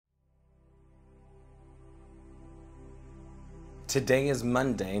Today is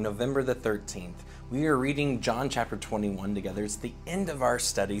Monday, November the 13th. We are reading John chapter 21 together. It's the end of our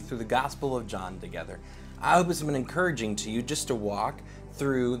study through the Gospel of John together. I hope it's been encouraging to you just to walk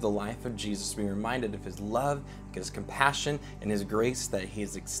through the life of Jesus, be reminded of his love, his compassion, and his grace that he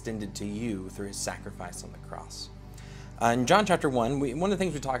has extended to you through his sacrifice on the cross. In John chapter 1, one of the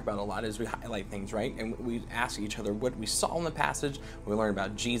things we talk about a lot is we highlight things, right? And we ask each other what we saw in the passage, we learn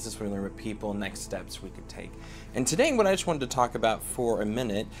about Jesus, we learn about people, next steps we could take. And today what I just wanted to talk about for a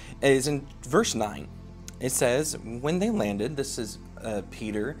minute is in verse 9. It says, when they landed, this is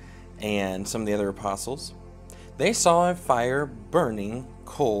Peter and some of the other apostles, they saw a fire burning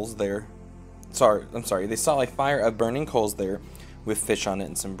coals there. They saw a fire of burning coals there with fish on it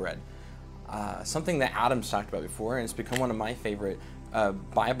and some bread. Something that Adam's talked about before, and it's become one of my favorite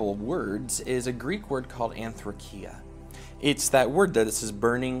Bible words, is a Greek word called anthrakia. It's that word that says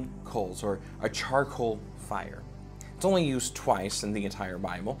burning coals or a charcoal fire. It's only used twice in the entire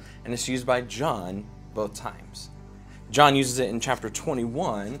Bible, and it's used by John both times. John uses it in chapter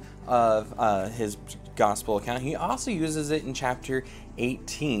 21 of his gospel account. He also uses it in chapter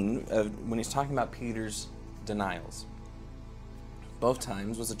 18 when he's talking about Peter's denials. Both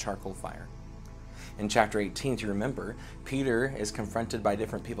times was a charcoal fire. In chapter 18, if you remember, Peter is confronted by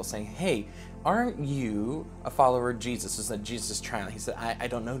different people saying, hey, aren't you a follower of Jesus? Is that Jesus' trial? He said, I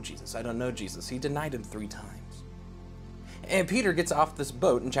don't know Jesus. I don't know Jesus. He denied him 3 times. And Peter gets off this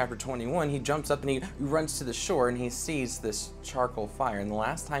boat in chapter 21. He jumps up and he runs to the shore and he sees this charcoal fire. And the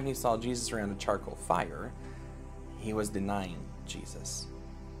last time he saw Jesus around a charcoal fire, he was denying Jesus.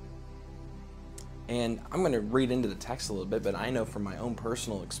 And I'm going to read into the text a little bit, but I know from my own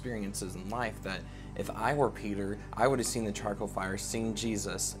personal experiences in life that if I were Peter, I would have seen the charcoal fire, seen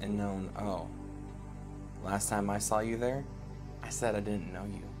Jesus, and known, oh, last time I saw you there, I said I didn't know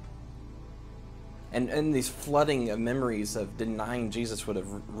you. And these flooding of memories of denying Jesus would have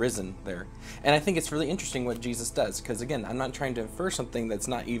risen there. And I think it's really interesting what Jesus does, because again, I'm not trying to infer something that's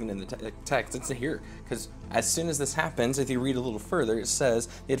not even in the text. It's here, because as soon as this happens, if you read a little further, it says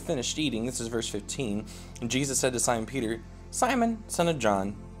they had finished eating. This is verse 15. And Jesus said to Simon Peter, Simon, son of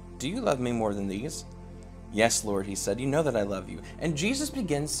John, do you love me more than these? Yes, Lord, he said, you know that I love you. And Jesus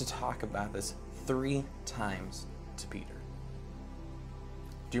begins to talk about this 3 times to Peter.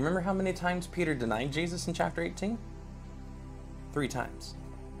 Do you remember how many times Peter denied Jesus in chapter 18? 3 times.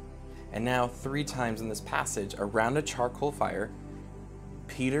 And now 3 times in this passage around a charcoal fire,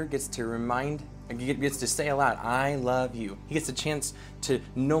 Peter gets to say aloud, I love you. He gets a chance to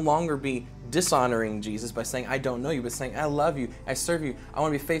no longer be dishonoring Jesus by saying, I don't know you, but saying, I love you, I serve you, I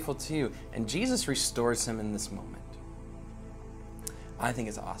want to be faithful to you. And Jesus restores him in this moment. I think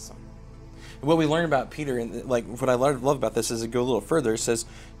it's awesome. What we learn about Peter, and like what I love about this is it go a little further. It says,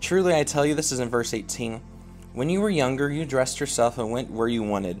 truly I tell you, this is in verse 18, when you were younger, you dressed yourself and went where you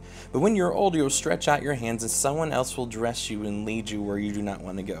wanted. But when you're old, you will stretch out your hands and someone else will dress you and lead you where you do not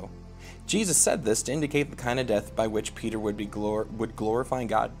want to go. Jesus said this to indicate the kind of death by which Peter would glorify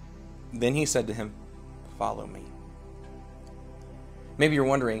God. Then he said to him, follow me. Maybe you're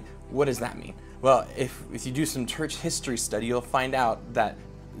wondering, what does that mean? Well, if you do some church history study, you'll find out that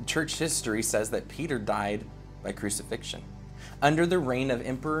church history says that Peter died by crucifixion. Under the reign of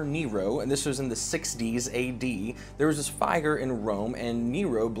Emperor Nero, and this was in the 60s AD, there was this fire in Rome, and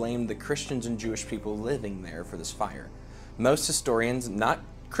Nero blamed the Christians and Jewish people living there for this fire. Most historians, not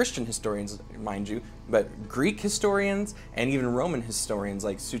Christian historians, mind you, but Greek historians and even Roman historians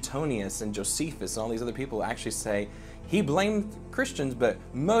like Suetonius and Josephus and all these other people actually say he blamed Christians, but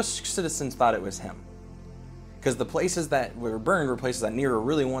most citizens thought it was him. Because the places that were burned were places that Nero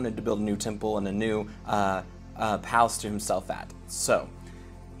really wanted to build a new temple and a new palace to himself at. So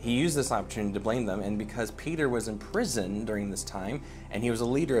he used this opportunity to blame them, and because Peter was in prison during this time, and he was a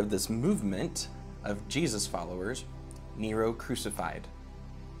leader of this movement of Jesus followers, Nero crucified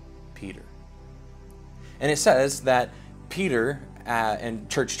Peter. And it says that Peter, and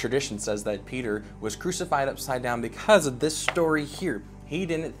church tradition says that Peter was crucified upside down because of this story here. He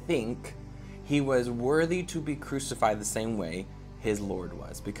didn't think he was worthy to be crucified the same way his Lord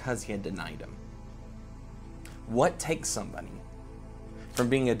was, because he had denied him. What takes somebody from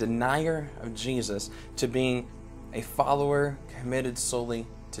being a denier of Jesus to being a follower committed solely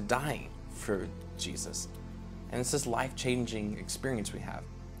to dying for Jesus? And it's this life-changing experience we have.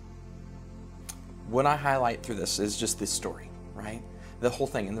 What I highlight through this is just this story, right? The whole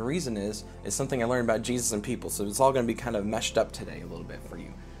thing. And the reason is something I learned about Jesus and people. So it's all going to be kind of meshed up today a little bit for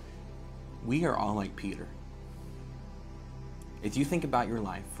you. We are all like Peter. If you think about your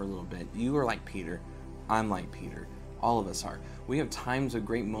life for a little bit, you are like Peter. I'm like Peter. All of us are. We have times of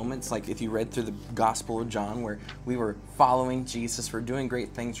great moments, like if you read through the Gospel of John, where we were following Jesus, we're doing great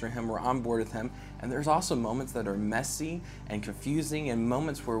things for him, we're on board with him. And there's also moments that are messy and confusing, and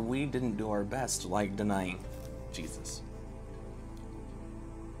moments where we didn't do our best, like denying Jesus.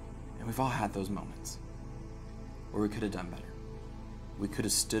 And we've all had those moments where we could have done better. We could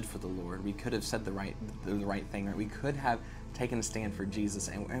have stood for the Lord. We could have said the right thing. Right? We could have taken a stand for Jesus,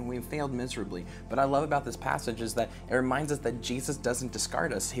 and we failed miserably. But I love about this passage is that it reminds us that Jesus doesn't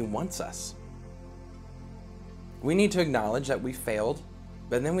discard us. He wants us. We need to acknowledge that we failed,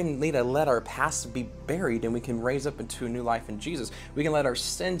 but then we need to let our past be buried, and we can raise up into a new life in Jesus. We can let our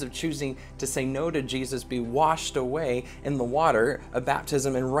sins of choosing to say no to Jesus be washed away in the water of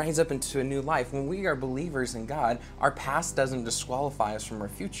baptism and rise up into a new life. When we are believers in God, our past doesn't disqualify us from our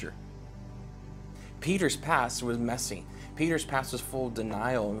future. Peter's past was messy. Peter's past was full of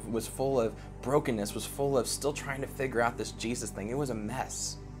denial, was full of brokenness, was full of still trying to figure out this Jesus thing. It was a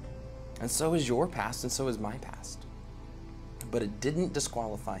mess. And so is your past, and so is my past. But it didn't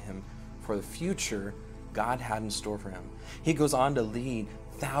disqualify him for the future God had in store for him. He goes on to lead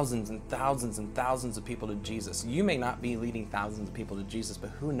thousands and thousands and thousands of people to Jesus. You may not be leading thousands of people to Jesus,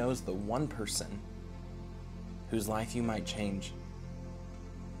 but who knows the one person whose life you might change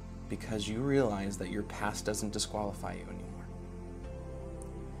because you realize that your past doesn't disqualify you anymore.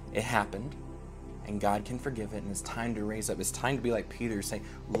 It happened, and God can forgive it, and it's time to raise up. It's time to be like Peter, say,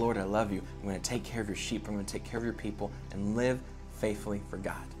 Lord, I love you. I'm going to take care of your sheep. I'm going to take care of your people and live faithfully for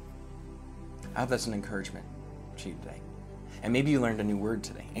God. I hope that's an encouragement to you today. And maybe you learned a new word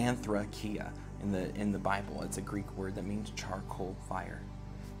today, anthrakia in the Bible. It's a Greek word that means charcoal fire.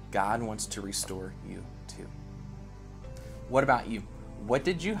 God wants to restore you too. What about you? What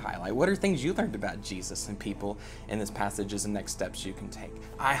did you highlight? What are things you learned about Jesus and people in this passage as the next steps you can take?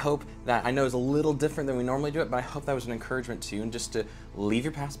 I hope that, I know it's a little different than we normally do it, but I hope that was an encouragement to you, and just to leave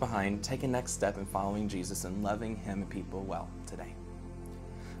your past behind, take a next step in following Jesus and loving him and people well today.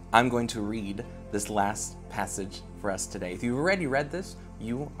 I'm going to read this last passage for us today. If you've already read this,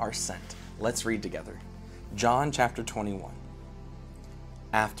 you are sent. Let's read together. John chapter 21.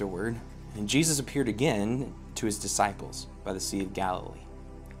 Afterward, and Jesus appeared again to his disciples by the Sea of Galilee.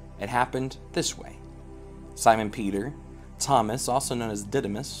 It happened this way. Simon Peter, Thomas, also known as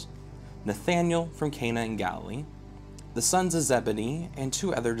Didymus, Nathanael from Cana in Galilee, the sons of Zebedee, and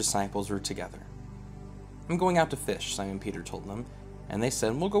 2 other disciples were together. I'm going out to fish, Simon Peter told them, and they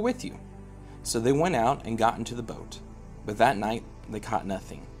said, we'll go with you. So they went out and got into the boat, but that night they caught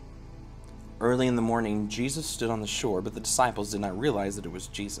nothing. Early in the morning, Jesus stood on the shore, but the disciples did not realize that it was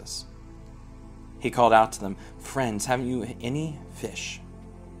Jesus. He called out to them, friends, haven't you any fish?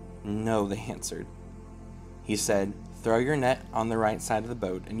 No, they answered. He said, throw your net on the right side of the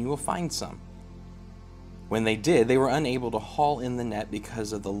boat, and you will find some. When they did, they were unable to haul in the net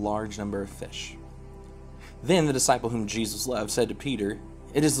because of the large number of fish. Then the disciple whom Jesus loved said to Peter,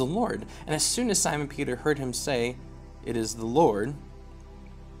 it is the Lord. And as soon as Simon Peter heard him say, it is the Lord,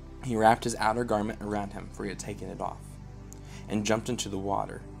 he wrapped his outer garment around him, for he had taken it off, and jumped into the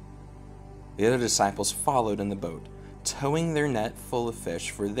water. The other disciples followed in the boat, towing their net full of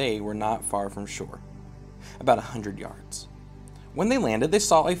fish, for they were not far from shore, about 100 yards. When they landed, they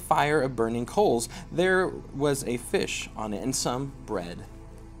saw a fire of burning coals. There was a fish on it and some bread.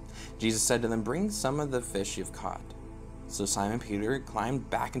 Jesus said to them, bring some of the fish you've caught. So Simon Peter climbed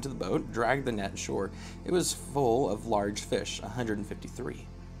back into the boat, dragged the net ashore. It was full of large fish, 153.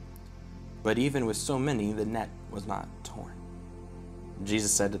 But even with so many, the net was not torn.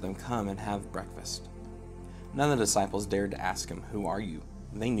 Jesus said to them, come and have breakfast. None of the disciples dared to ask him, who are you?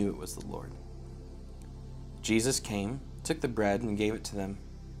 They knew it was the Lord. Jesus came, took the bread and gave it to them,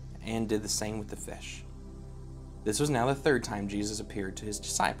 and did the same with the fish. This was now the 3rd time Jesus appeared to his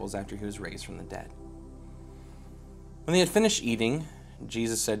disciples after he was raised from the dead. When they had finished eating,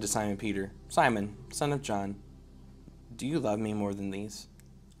 Jesus said to Simon Peter, Simon, son of John, do you love me more than these?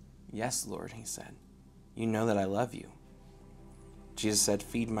 Yes, Lord, he said. You know that I love you. Jesus said,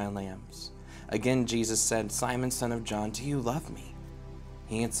 feed my lambs. Again, Jesus said, Simon, son of John, do you love me?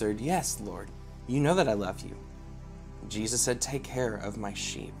 He answered, yes, Lord, you know that I love you. Jesus said, take care of my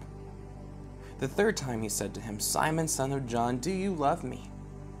sheep. The 3rd time he said to him, Simon, son of John, do you love me?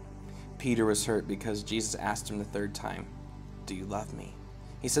 Peter was hurt because Jesus asked him the 3rd time, do you love me?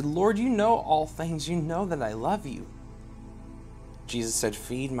 He said, Lord, you know all things. You know that I love you. Jesus said,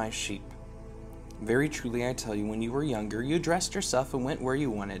 feed my sheep. Very truly I tell you, when you were younger, you dressed yourself and went where you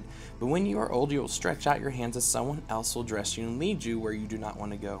wanted. But when you are old, you will stretch out your hands, and someone else will dress you and lead you where you do not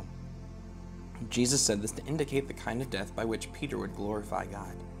want to go. Jesus said this to indicate the kind of death by which Peter would glorify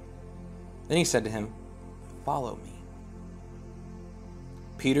God. Then he said to him, follow me.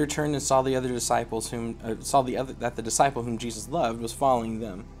 Peter turned and saw that the disciple whom Jesus loved was following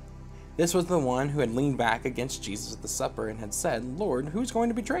them. This was the one who had leaned back against Jesus at the supper and had said, "Lord, who's going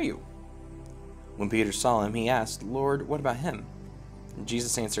to betray you?" When Peter saw him, he asked, "Lord, what about him?" And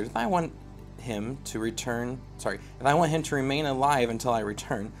Jesus answered, if I want him to remain alive until I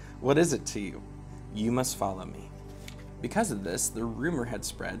return, what is it to you? You must follow me." Because of this, the rumor had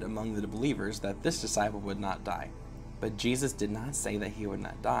spread among the believers that this disciple would not die. But Jesus did not say that he would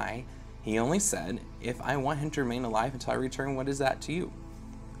not die. He only said, "If I want him to remain alive until I return, what is that to you?"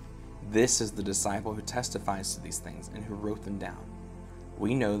 This is the disciple who testifies to these things and who wrote them down.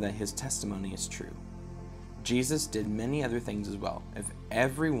 We know that his testimony is true. Jesus did many other things as well. If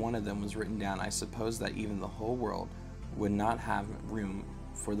every one of them was written down, I suppose that even the whole world would not have room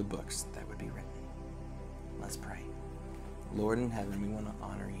for the books that would be written. Let's pray. Lord in heaven, we want to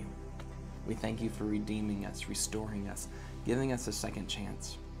honor you. We thank you for redeeming us, restoring us, giving us a second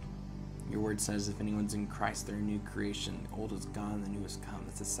chance. Your word says if anyone's in Christ, they're a new creation. The old is gone, the new has come.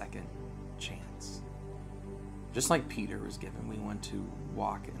 It's a second chance. Just like Peter was given, we want to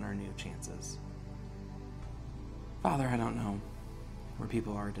walk in our new chances. Father, I don't know where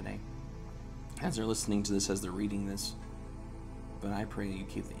people are today as they're listening to this, as they're reading this, but I pray that you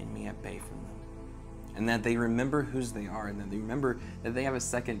keep the enemy at bay from them, and that they remember whose they are, and that they remember that they have a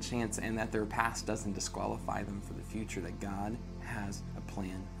second chance, and that their past doesn't disqualify them for the future, that God has a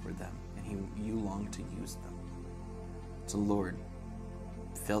plan for them, and you long to use them. So Lord,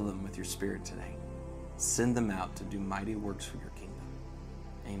 fill them with your Spirit today. Send them out to do mighty works for your kingdom.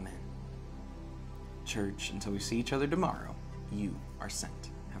 Amen. Church, until we see each other tomorrow, you are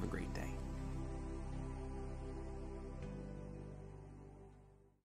sent. Have a great day.